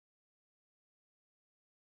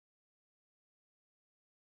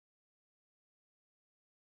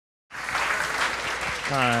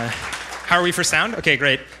How are we for sound? Okay,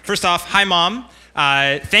 great. First off, hi, Mom.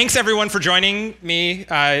 Thanks, everyone, for joining me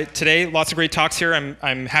today. Lots of great talks here.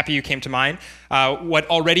 I'm happy you came to mine. What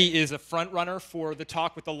already is a front runner for the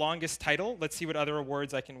talk with the longest title. Let's see what other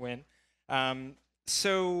awards I can win. I'm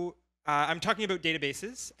talking about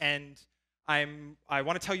databases, and I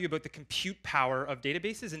want to tell you about the compute power of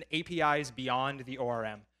databases and APIs beyond the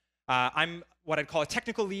ORM. I'm what I'd call a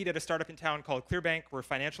technical lead at a startup in town called Clearbank. We're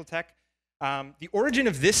financial tech. The origin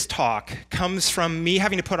of this talk comes from me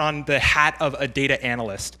having to put on the hat of a data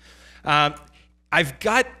analyst.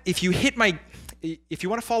 If you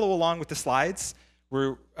want to follow along with the slides,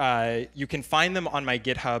 you can find them on my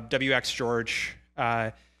GitHub, WX George.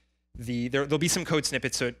 There'll be some code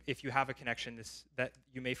snippets, so if you have a connection, that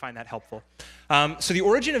you may find that helpful. So the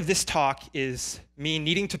origin of this talk is me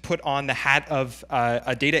needing to put on the hat of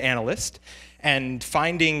a data analyst and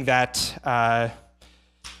finding that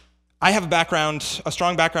I have a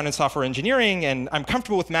strong background in software engineering, and I'm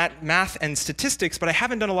comfortable with math and statistics, but I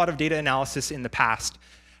haven't done a lot of data analysis in the past.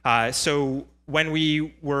 So when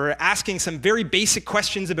we were asking some very basic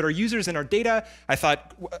questions about our users and our data, I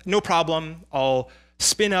thought, no problem, I'll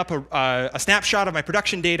spin up a snapshot of my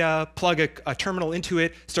production data, plug a terminal into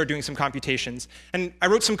it, start doing some computations. And I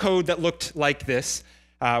wrote some code that looked like this,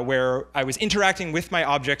 where I was interacting with my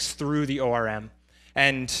objects through the ORM.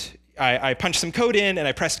 And I punched some code in, and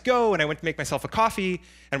I pressed go, and I went to make myself a coffee.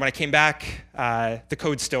 And when I came back, the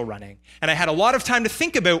code's still running. And I had a lot of time to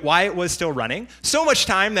think about why it was still running, so much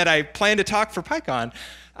time that I planned to talk for PyCon.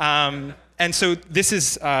 And so this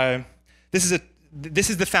is the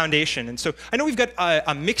foundation. And so I know we've got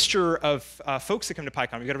a mixture of folks that come to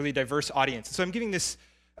PyCon. We've got a really diverse audience. So I'm giving this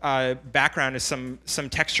background as some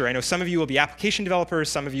texture. I know some of you will be application developers.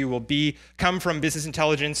 Some of you will come from business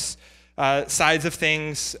intelligence sides of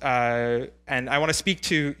things. And I want to speak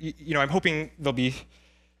to, I'm hoping there'll be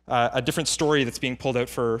a different story that's being pulled out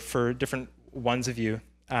for different ones of you,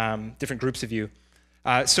 different groups of you.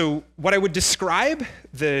 So what I would describe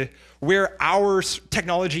where our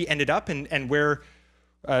technology ended up and where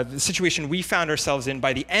the situation we found ourselves in,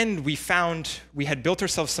 by the end, we had built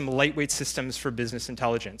ourselves some lightweight systems for business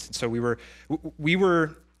intelligence. And so we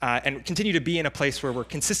were and continue to be in a place where we're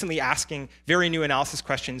consistently asking very new analysis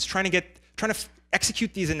questions, trying to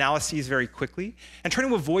execute these analyses very quickly, and trying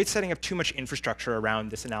to avoid setting up too much infrastructure around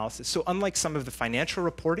this analysis. So unlike some of the financial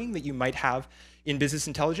reporting that you might have in business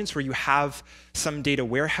intelligence, where you have some data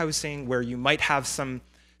warehousing, where you might have some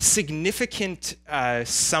significant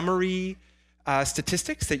summary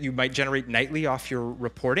statistics that you might generate nightly off your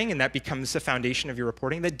reporting, and that becomes the foundation of your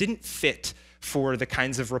reporting, that didn't fit for the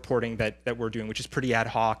kinds of reporting that we're doing, which is pretty ad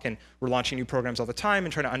hoc, and we're launching new programs all the time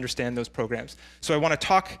and trying to understand those programs. So I want to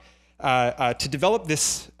talk, to develop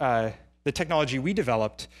this, the technology we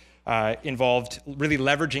developed involved really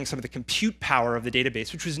leveraging some of the compute power of the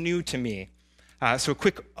database, which was new to me. So a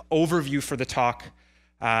quick overview for the talk.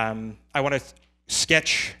 I want to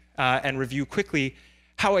sketch and review quickly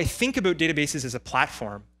how I think about databases as a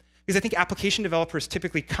platform, because I think application developers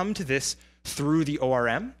typically come to this through the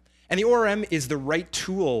ORM, and the ORM is the right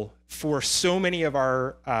tool for so many of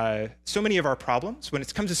our problems. When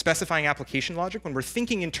it comes to specifying application logic, when we're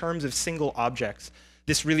thinking in terms of single objects,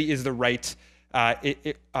 this really is the right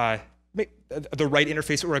interface,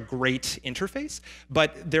 or a great interface.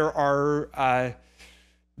 But the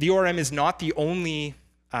ORM is not the only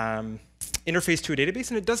interface to a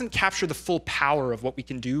database, and it doesn't capture the full power of what we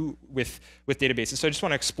can do with databases. So I just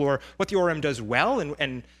want to explore what the ORM does well,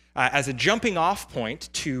 and as a jumping off point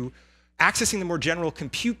to accessing the more general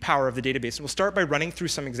compute power of the database. And we'll start by running through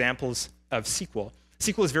some examples of SQL.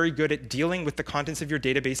 SQL is very good at dealing with the contents of your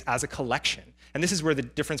database as a collection. And this is where the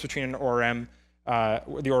difference between an ORM,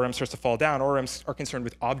 the ORM starts to fall down. ORMs are concerned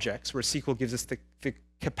with objects, where SQL gives us the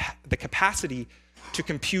capacity to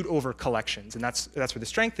compute over collections, and that's where the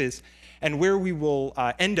strength is. And where we will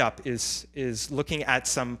end up is looking at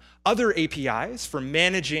some other APIs for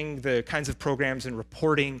managing the kinds of programs and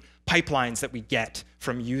reporting pipelines that we get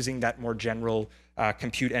from using that more general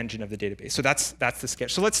compute engine of the database. So that's the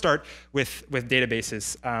sketch. So let's start with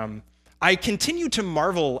databases. I continue to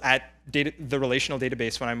marvel at the relational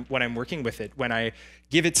database when I'm working with it, when I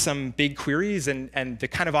give it some big queries and the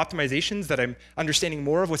kind of optimizations that I'm understanding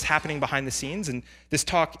more of what's happening behind the scenes. And this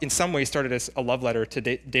talk, in some ways, started as a love letter to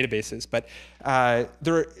databases. But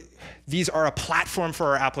these are a platform for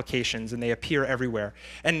our applications, and they appear everywhere.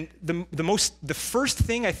 And the first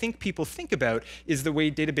thing I think people think about is the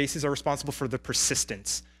way databases are responsible for the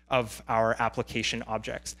persistence of our application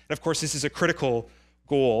objects. And of course, this is a critical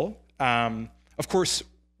goal. Of course,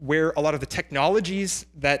 where a lot of the technologies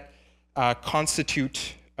that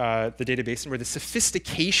constitute the database and where the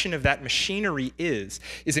sophistication of that machinery is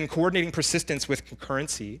in coordinating persistence with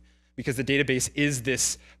concurrency, because the database is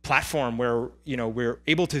this platform where we're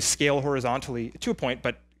able to scale horizontally to a point,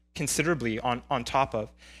 but considerably on top of.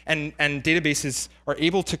 And databases are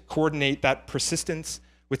able to coordinate that persistence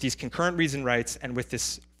with these concurrent reads and writes and with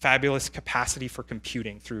this fabulous capacity for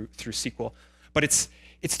computing through SQL. But it's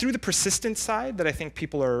through the persistent side that I think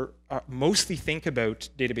people are mostly think about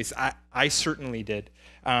database. I certainly did.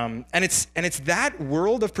 And it's that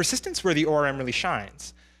world of persistence where the ORM really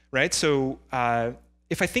shines, right? So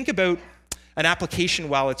if I think about an application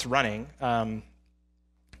while it's running,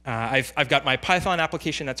 I've got my Python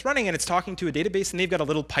application that's running, and it's talking to a database, and they've got a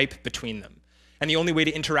little pipe between them. And the only way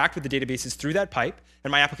to interact with the database is through that pipe, and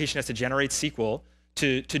my application has to generate SQL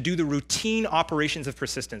to do the routine operations of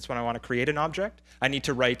persistence. When I want to create an object, I need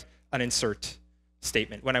to write an insert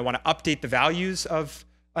statement. When I want to update the values of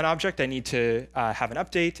an object, I need to have an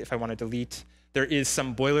update. If I want to delete, there is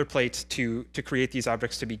some boilerplate to create these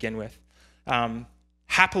objects to begin with.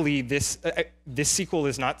 Happily, this SQL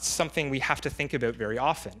is not something we have to think about very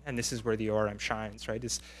often, and this is where the ORM shines, right?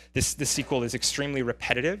 This SQL is extremely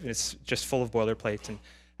repetitive, and it's just full of boilerplate.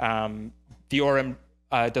 And the ORM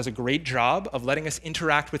does a great job of letting us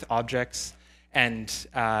interact with objects and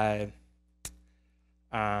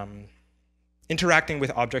interacting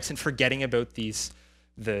with objects and forgetting about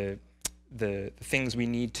the things we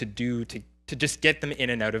need to do to just get them in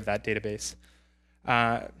and out of that database.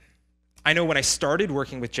 I know when I started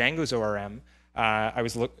working with Django's ORM,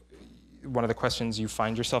 one of the questions you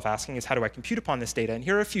find yourself asking is, how do I compute upon this data? And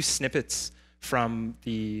here are a few snippets from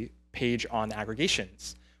the page on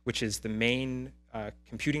aggregations, which is the main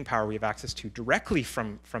computing power we have access to directly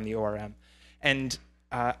from the ORM. And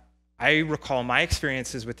I recall my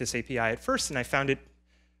experiences with this API at first, and I found it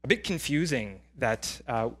a bit confusing that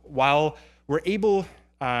while we're able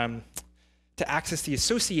to access the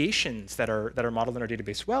associations that are modeled in our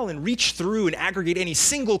database well and reach through and aggregate any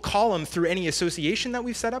single column through any association that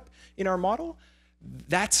we've set up in our model,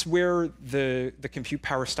 that's where the compute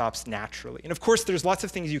power stops naturally. And of course, there's lots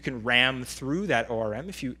of things you can ram through that ORM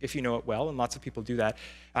if you know it well, and lots of people do that.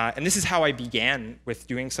 And this is how I began with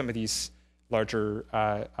doing some of these larger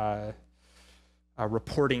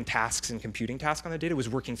reporting tasks and computing tasks on the data, was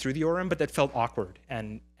working through the ORM, but that felt awkward.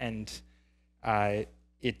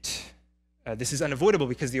 This is unavoidable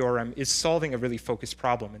because the ORM is solving a really focused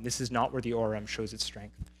problem, and this is not where the ORM shows its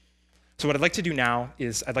strength. So what I'd like to do now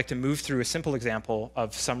is I'd like to move through a simple example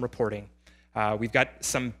of some reporting. We've got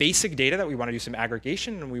some basic data that we want to do some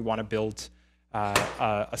aggregation, and we want to build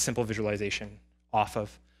a simple visualization off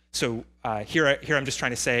of. So here I'm just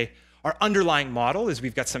trying to say our underlying model is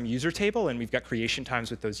we've got some user table, and we've got creation times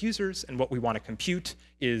with those users, and what we want to compute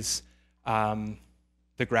is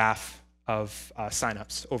the graph of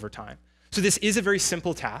signups over time. So this is a very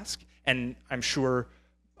simple task, and I'm sure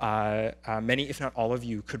many, if not all of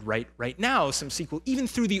you, could write right now some SQL, even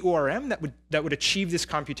through the ORM, that would achieve this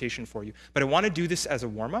computation for you. But I want to do this as a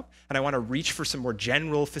warm-up, and I want to reach for some more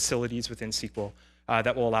general facilities within SQL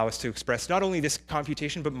that will allow us to express not only this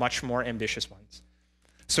computation, but much more ambitious ones.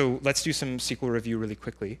 So let's do some SQL review really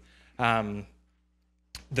quickly. The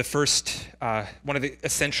first, one of the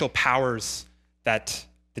essential powers that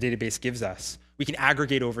the database gives us, we can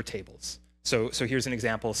aggregate over tables. So here's an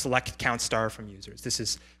example: select count star from users.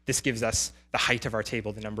 This gives us the height of our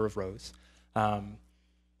table, the number of rows.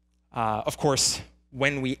 Of course,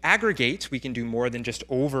 when we aggregate, we can do more than just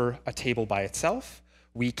over a table by itself.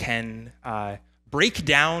 We can break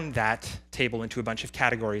down that table into a bunch of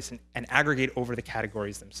categories and aggregate over the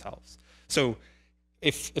categories themselves. So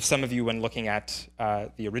if some of you, when looking at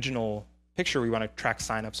the original picture, we want to track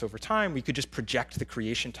signups over time, we could just project the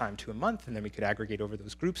creation time to a month, and then we could aggregate over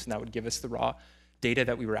those groups, and that would give us the raw data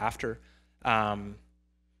that we were after. So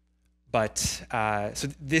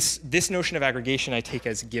this notion of aggregation I take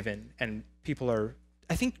as given, and people are,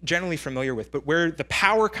 I think, generally familiar with. But where the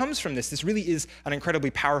power comes from this really is an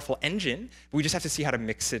incredibly powerful engine. We just have to see how to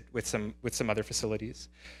mix it with some other facilities.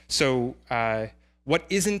 So what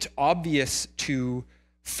isn't obvious to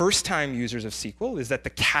first-time users of SQL is that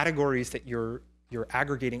the categories that you're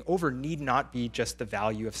aggregating over need not be just the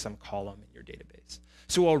value of some column in your database.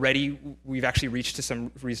 So already we've actually reached to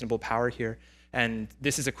some reasonable power here, and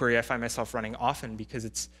this is a query I find myself running often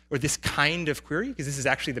because this kind of query, because this is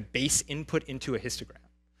actually the base input into a histogram.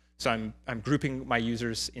 So I'm grouping my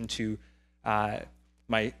users into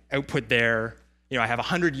my output there. I have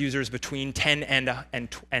 100 users between 10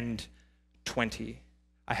 and 20.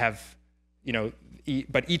 I have,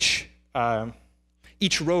 but each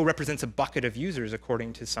row represents a bucket of users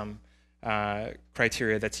according to some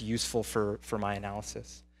criteria that's useful for my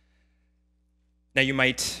analysis. Now you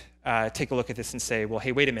might take a look at this and say, well,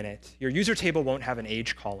 hey, wait a minute. Your user table won't have an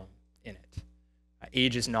age column in it.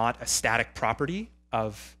 Age is not a static property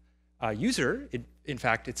of a user. In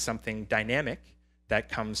fact, it's something dynamic that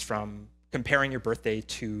comes from comparing your birthday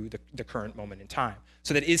to the current moment in time.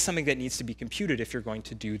 So that is something that needs to be computed if you're going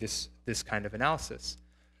to do this kind of analysis.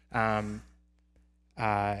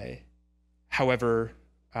 However,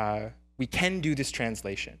 we can do this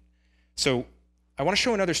translation. So I want to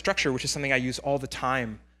show another structure, which is something I use all the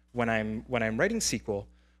time when I'm writing SQL,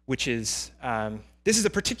 which is this is a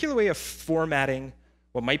particular way of formatting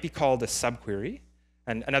what might be called a subquery.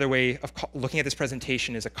 And another way of looking at this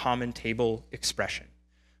presentation is a common table expression.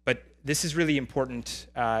 But this is really important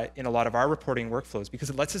in a lot of our reporting workflows because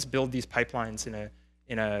it lets us build these pipelines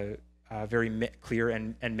in a very clear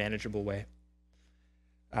and manageable way.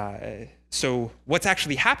 So what's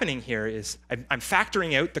actually happening here is I'm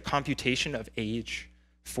factoring out the computation of age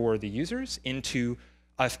for the users into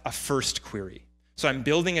a first query. So I'm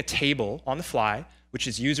building a table on the fly, which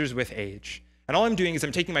is users with age. And all I'm doing is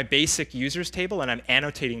I'm taking my basic users table and I'm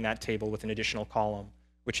annotating that table with an additional column,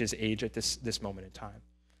 which is age at this moment in time.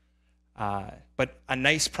 But a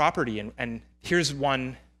nice property, and here's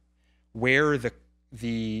one where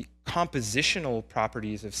the compositional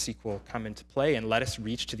properties of SQL come into play and let us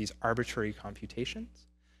reach to these arbitrary computations,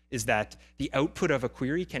 is that the output of a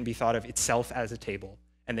query can be thought of itself as a table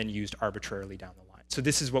and then used arbitrarily down the line. So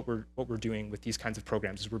this is what we're doing with these kinds of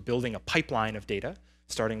programs, is we're building a pipeline of data,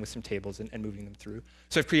 starting with some tables and moving them through.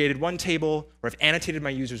 So I've created one table where I've annotated my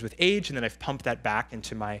users with age, and then I've pumped that back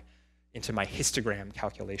into my histogram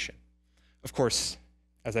calculation. Of course,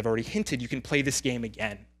 as I've already hinted, you can play this game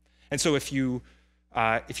again. And so if you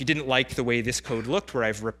didn't like the way this code looked, where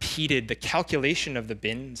I've repeated the calculation of the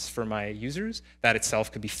bins for my users, that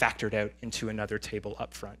itself could be factored out into another table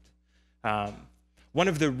up front. One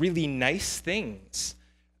of the really nice things,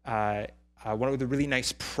 one of the really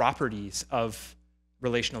nice properties of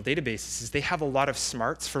relational databases is they have a lot of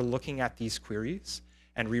smarts for looking at these queries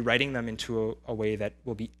and rewriting them into a way that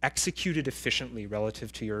will be executed efficiently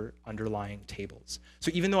relative to your underlying tables. So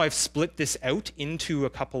even though I've split this out into a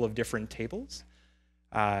couple of different tables,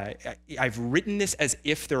 I've written this as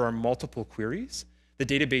if there are multiple queries. The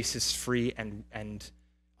database is free and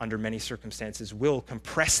under many circumstances will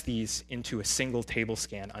compress these into a single table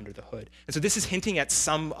scan under the hood. And so this is hinting at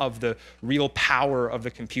some of the real power of the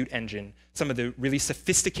compute engine, some of the really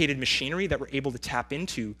sophisticated machinery that we're able to tap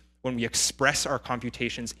into when we express our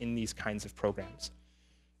computations in these kinds of programs.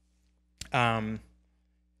 So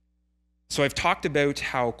I've talked about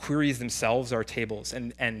how queries themselves are tables,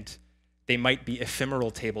 and they might be ephemeral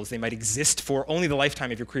tables. They might exist for only the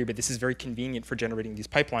lifetime of your query, but this is very convenient for generating these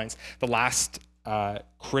pipelines. The last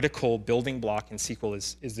critical building block in SQL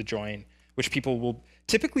is the join, which people will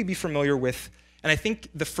typically be familiar with. And I think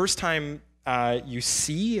the first time you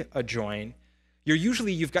see a join,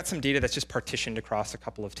 you've got some data that's just partitioned across a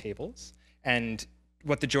couple of tables. And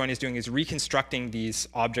what the join is doing is reconstructing these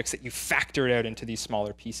objects that you factored out into these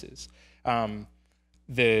smaller pieces.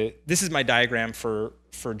 This is my diagram for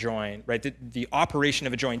join, right? The operation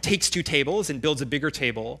of a join takes two tables and builds a bigger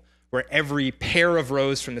table where every pair of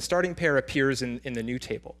rows from the starting pair appears in the new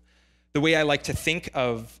table. The way I like to think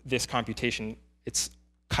of this computation, it's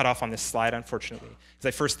cut off on this slide, unfortunately, is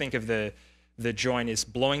I first think of the join is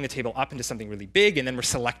blowing the table up into something really big, and then we're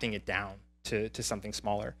selecting it down to something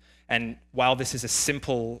smaller. And while this is a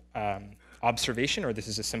simple observation, or this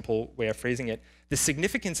is a simple way of phrasing it, the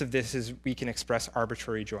significance of this is we can express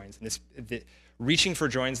arbitrary joins. And reaching for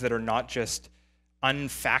joins that are not just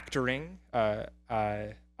unfactoring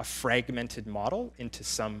a fragmented model into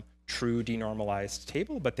some true denormalized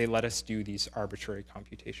table, but they let us do these arbitrary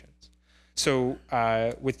computations. So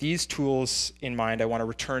with these tools in mind, I want to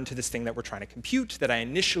return to this thing that we're trying to compute that I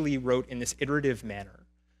initially wrote in this iterative manner,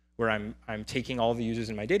 where I'm taking all the users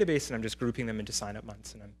in my database and I'm just grouping them into sign-up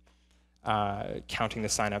months, and I'm counting the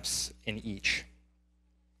sign-ups in each.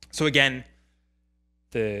 So again,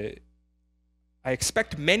 I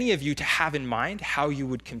expect many of you to have in mind how you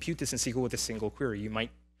would compute this in SQL with a single query. You might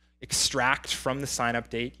extract from the sign-up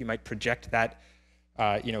date. You might project that,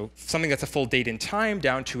 something that's a full date in time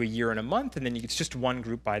down to a year and a month, and then it's just one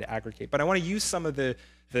group by to aggregate. But I want to use some of the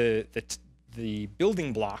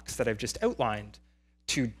building blocks that I've just outlined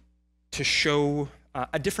to show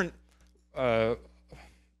a different way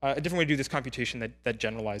to do this computation that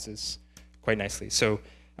generalizes quite nicely. So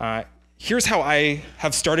here's how I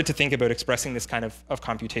have started to think about expressing this kind of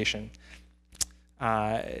computation.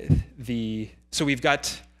 So we've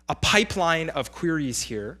got a pipeline of queries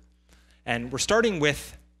here, and we're starting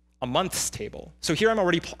with a months table. So here I'm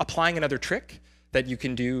already applying another trick that you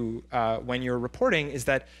can do when you're reporting is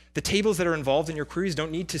that the tables that are involved in your queries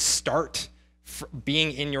don't need to start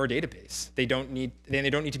being in your database. They don't need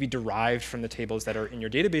to be derived from the tables that are in your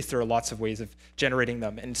database. There are lots of ways of generating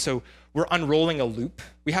them. And so we're unrolling a loop.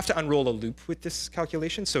 We have to unroll a loop with this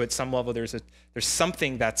calculation. So at some level, there's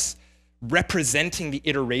something that's representing the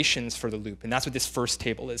iterations for the loop. And that's what this first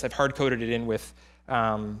table is. I've hard-coded it in with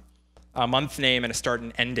a month name and a start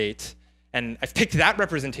and end date. And I've picked that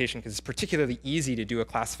representation because it's particularly easy to do a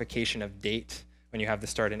classification of date when you have the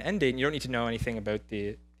start and end date. And you don't need to know anything about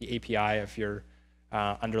the API of your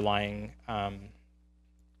underlying,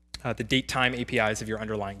 the date time APIs of your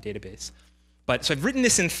underlying database. So I've written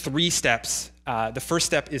this in 3 steps. The first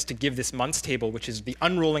step is to give this months table, which is the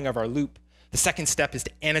unrolling of our loop. The second step is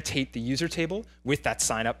to annotate the user table with that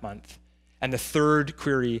sign up month. And the third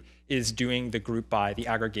query is doing the group by, the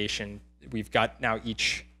aggregation. We've got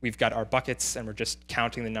our buckets, and we're just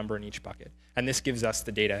counting the number in each bucket. And this gives us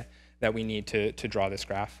the data that we need to draw this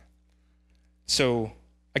graph. So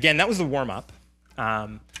again, that was the warm-up.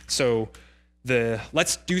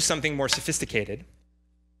 Let's do something more sophisticated,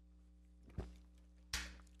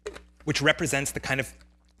 which represents the kind of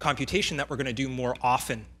computation that we're going to do more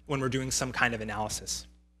often when we're doing some kind of analysis.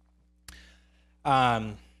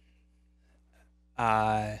 So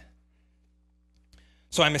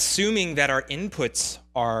I'm assuming that our inputs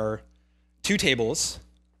are 2 tables,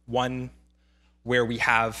 one where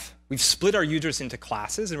we've split our users into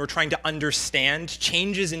classes, and we're trying to understand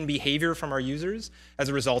changes in behavior from our users as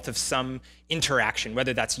a result of some interaction,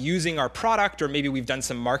 whether that's using our product or maybe we've done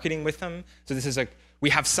some marketing with them. So this is we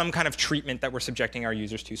have some kind of treatment that we're subjecting our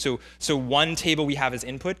users to. So one table we have as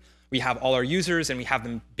input, we have all our users, and we have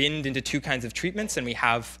them binned into 2 kinds of treatments, and we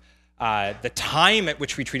have the time at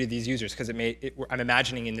which we treated these users, because I'm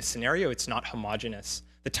imagining in this scenario it's not homogeneous.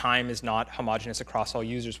 The time is not homogeneous across all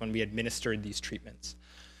users when we administered these treatments.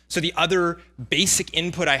 So the other basic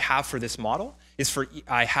input I have for this model is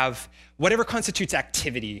I have whatever constitutes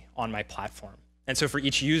activity on my platform. And so for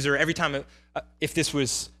each user, every time, if this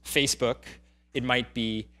was Facebook, it might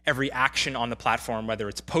be every action on the platform, whether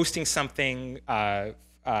it's posting something,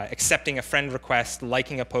 accepting a friend request,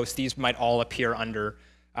 liking a post. These might all appear under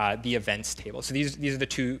the events table. So these are the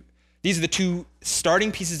two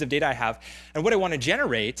starting pieces of data I have. And what I want to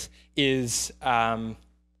generate is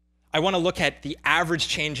I want to look at the average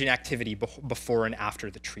change in activity before and after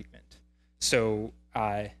the treatment. So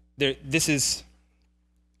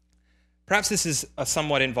perhaps this is a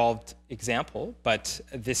somewhat involved example, but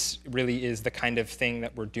this really is the kind of thing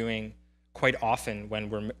that we're doing quite often when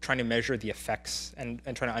we're trying to measure the effects and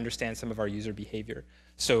trying to understand some of our user behavior.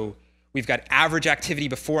 So we've got average activity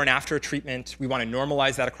before and after a treatment. We want to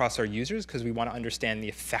normalize that across our users because we want to understand the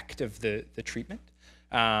effect of the treatment.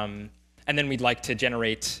 And then we'd like to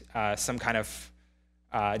generate some kind of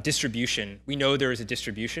distribution. We know there is a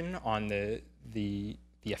distribution on the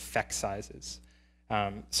effect sizes.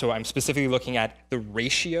 So I'm specifically looking at the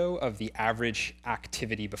ratio of the average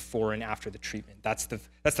activity before and after the treatment. That's the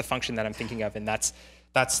function that I'm thinking of, and that's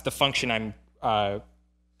the function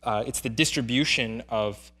it's the distribution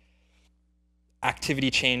of activity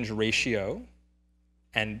change ratio,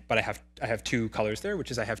 but I have 2 colors there,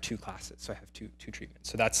 which is I have 2 classes, so I have two treatments.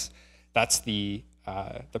 So that's the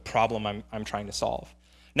problem I'm trying to solve.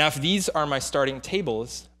 Now, if these are my starting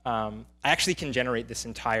tables, I actually can generate this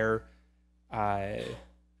entire. I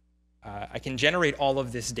can generate all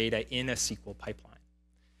of this data in a SQL pipeline.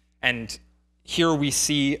 And here we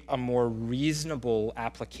see a more reasonable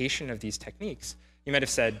application of these techniques. You might have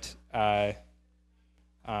said,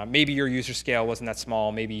 maybe your user scale wasn't that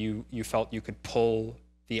small. Maybe you felt you could pull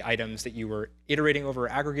the items that you were iterating over,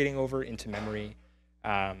 aggregating over into memory.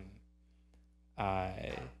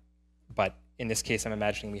 But in this case, I'm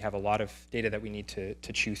imagining we have a lot of data that we need to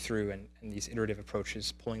chew through, and these iterative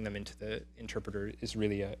approaches, pulling them into the interpreter, is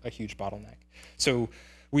really a huge bottleneck. So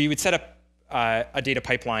we would set up a data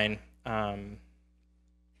pipeline.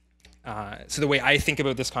 So the way I think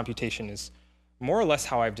about this computation is more or less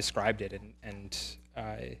how I've described it,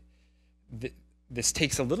 this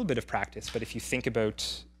takes a little bit of practice, but if you think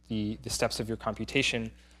about the steps of your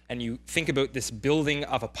computation, and you think about this building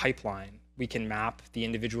of a pipeline, we can map the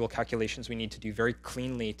individual calculations we need to do very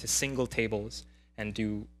cleanly to single tables and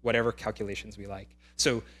do whatever calculations we like.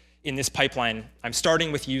 So in this pipeline, I'm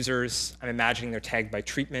starting with users. I'm imagining they're tagged by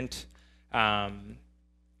treatment.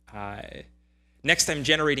 Next, I'm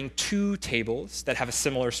generating 2 tables that have a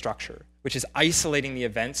similar structure, which is isolating the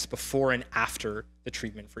events before and after the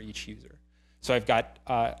treatment for each user. So I've got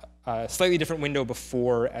a slightly different window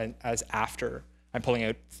before as after. I'm pulling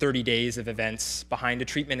out 30 days of events behind a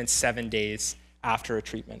treatment and 7 days after a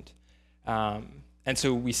treatment. And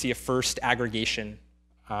so we see a first aggregation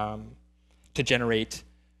to generate.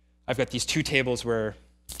 I've got these two tables where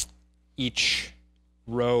each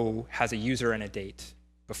row has a user and a date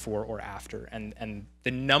before or after, and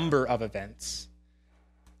the number of events.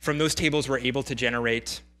 From those tables, we're able to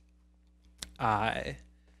generate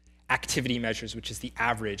activity measures, which is the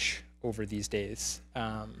average over these days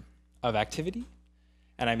of activity.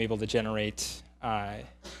 And I'm able to generate,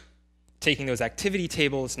 taking those activity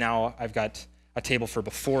tables, now I've got a table for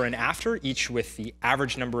before and after, each with the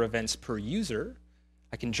average number of events per user.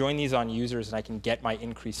 I can join these on users and I can get my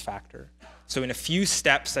increase factor. So in a few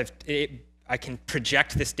steps, I can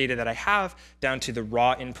project this data that I have down to the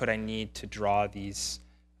raw input I need to draw these,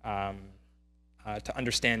 to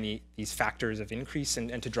understand these factors of increase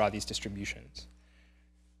and to draw these distributions.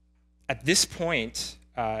 At this point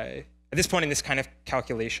in this kind of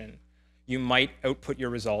calculation, you might output your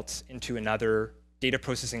results into another data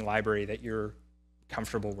processing library that you're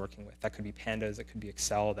comfortable working with. That could be pandas, that could be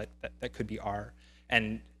Excel, that could be R.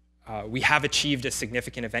 And we have achieved a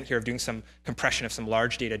significant event here of doing some compression of some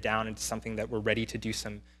large data down into something that we're ready to do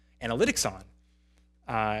some analytics on.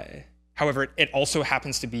 However, it also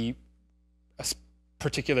happens to be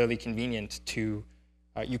particularly convenient to,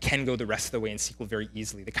 you can go the rest of the way in SQL very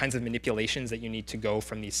easily. The kinds of manipulations that you need to go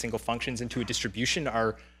from these single functions into a distribution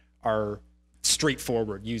are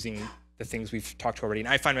straightforward using the things we've talked to already. And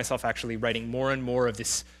I find myself actually writing more and more of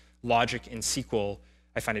this logic in SQL.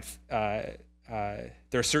 I find it,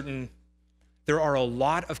 there are a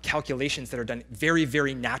lot of calculations that are done very,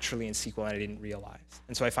 very naturally in SQL and I didn't realize.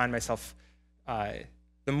 And so I find myself,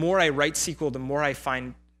 the more I write SQL, the more I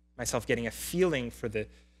find myself getting a feeling for the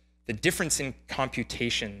difference in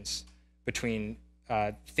computations between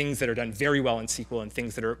things that are done very well in SQL and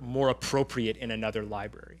things that are more appropriate in another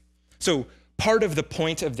library. So part of the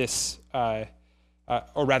point of this, or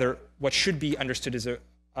rather what should be understood as a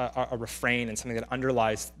refrain and something that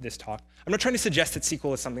underlies this talk. I'm not trying to suggest that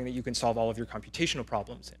SQL is something that you can solve all of your computational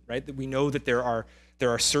problems in, right? That we know that there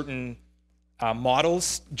are certain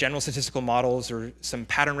models, general statistical models, or some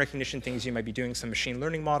pattern recognition things you might be doing, some machine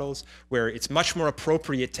learning models, where it's much more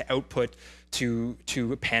appropriate to output to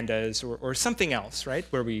pandas or something else, right?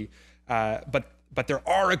 Where we, but there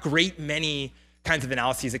are a great many kinds of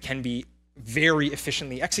analyses that can be very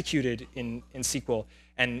efficiently executed in SQL,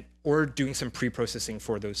 or doing some pre-processing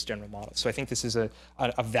for those general models. So I think this is a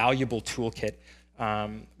valuable toolkit.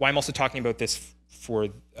 Why I'm also talking about this for,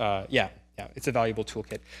 yeah, it's a valuable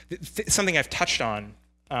toolkit. Something I've touched on,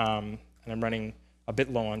 and I'm running a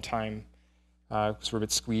bit low on time because we're a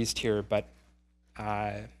bit squeezed here, but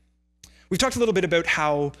we've talked a little bit about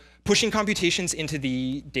how pushing computations into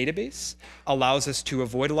the database allows us to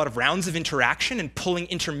avoid a lot of rounds of interaction and pulling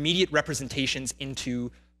intermediate representations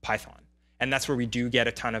into Python. And that's where we do get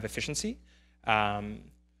a ton of efficiency.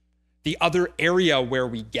 The other area where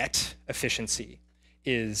we get efficiency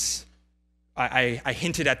is, I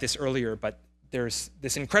hinted at this earlier, but there's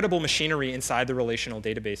this incredible machinery inside the relational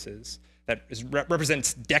databases that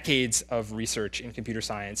represents decades of research in computer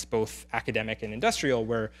science, both academic and industrial,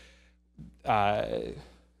 where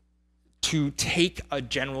to take a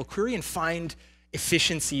general query and find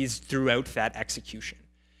efficiencies throughout that execution.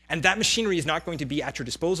 And that machinery is not going to be at your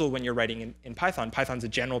disposal when you're writing in Python. Python's a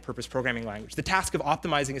general purpose programming language. The task of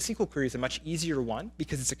optimizing a SQL query is a much easier one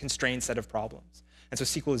because it's a constrained set of problems. And so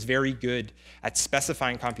SQL is very good at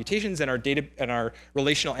specifying computations, and our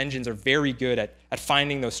relational engines are very good at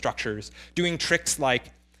finding those structures, doing tricks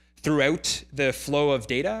like throughout the flow of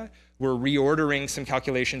data, we're reordering some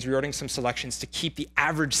calculations, reordering some selections to keep the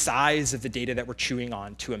average size of the data that we're chewing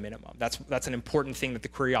on to a minimum. That's an important thing that the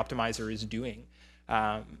query optimizer is doing,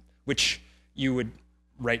 which you would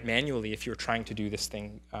write manually if you were trying to do this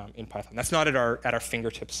thing in Python. That's not at our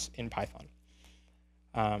fingertips in Python.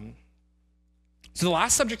 So the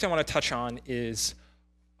last subject I want to touch on is,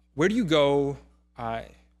 where do you go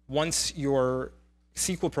once your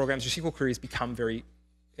SQL programs, your SQL queries become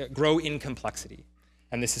grow in complexity?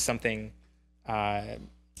 And this is something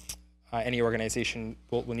any organization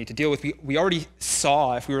will need to deal with. We already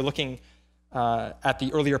saw, if we were looking at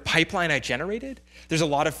the earlier pipeline I generated, there's a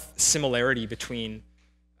lot of similarity between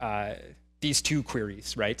these two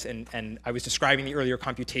queries, right? And I was describing the earlier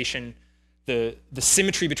computation. The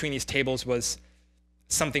symmetry between these tables was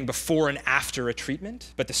something before and after a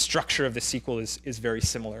treatment, but the structure of the SQL is very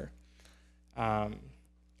similar.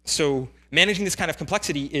 So managing this kind of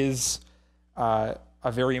complexity is a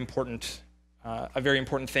very important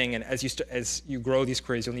thing, and as you grow these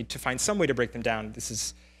queries, you'll need to find some way to break them down. This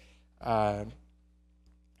is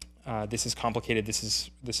complicated.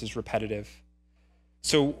 This is repetitive.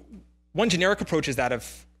 So one generic approach is that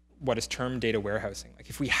of what is termed data warehousing. Like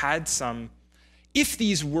if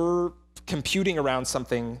these were computing around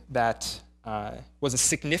something that was a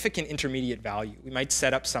significant intermediate value, we might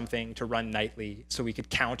set up something to run nightly so we could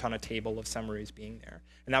count on a table of summaries being there.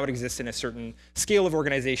 And that would exist in a certain scale of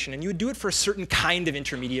organization, and you would do it for a certain kind of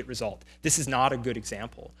intermediate result. This is not a good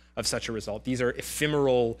example of such a result. These are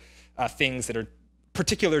ephemeral things that are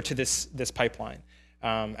particular to this pipeline.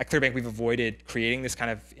 At Clearbank, we've avoided creating this kind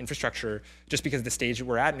of infrastructure just because of the stage that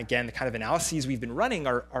we're at. And again, the kind of analyses we've been running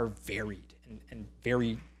are varied and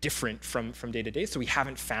very different from day to day. So we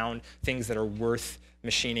haven't found things that are worth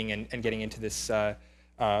machining and getting into this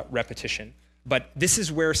repetition. But this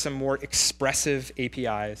is where some more expressive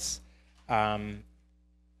APIs and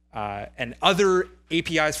other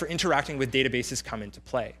APIs for interacting with databases come into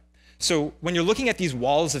play. So when you're looking at these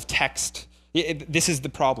walls of text, this is the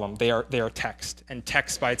problem. They are text, and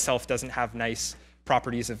text by itself doesn't have nice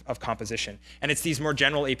properties of composition. And it's these more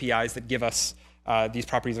general APIs that give us these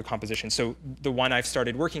properties of composition. So the one I've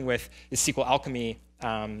started working with is SQL Alchemy,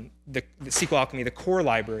 the SQL Alchemy, the core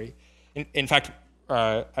library. In fact,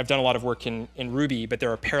 I've done a lot of work in Ruby, but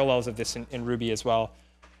there are parallels of this in Ruby as well.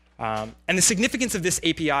 And the significance of this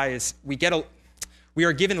API is we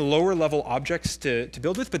are given lower level objects to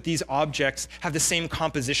build with, but these objects have the same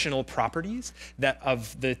compositional properties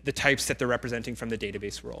of the types that they're representing from the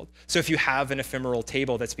database world. So if you have an ephemeral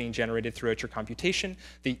table that's being generated throughout your computation,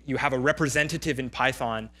 you have a representative in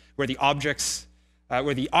Python where the objects,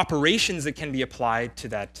 where the operations that can be applied to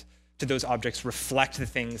those objects reflect the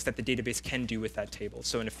things that the database can do with that table.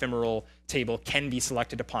 So an ephemeral table can be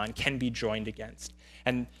selected upon, can be joined against.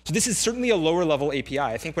 And so this is certainly a lower level API.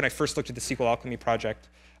 I think when I first looked at the SQL Alchemy project,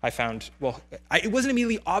 I found, it wasn't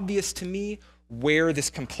immediately obvious to me where this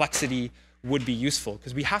complexity would be useful,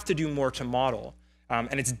 because we have to do more to model.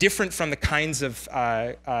 And it's different from the kinds of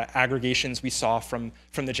aggregations we saw from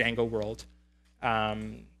the Django world.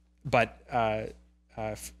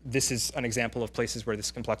 This is an example of places where this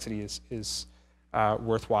complexity is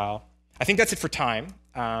worthwhile. I think that's it for time.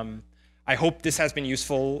 I hope this has been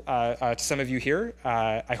useful to some of you here.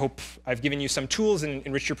 I hope I've given you some tools and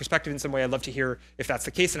enriched your perspective in some way. I'd love to hear if that's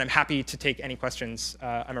the case, and I'm happy to take any questions.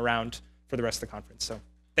 I'm around for the rest of the conference. So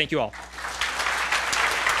thank you all.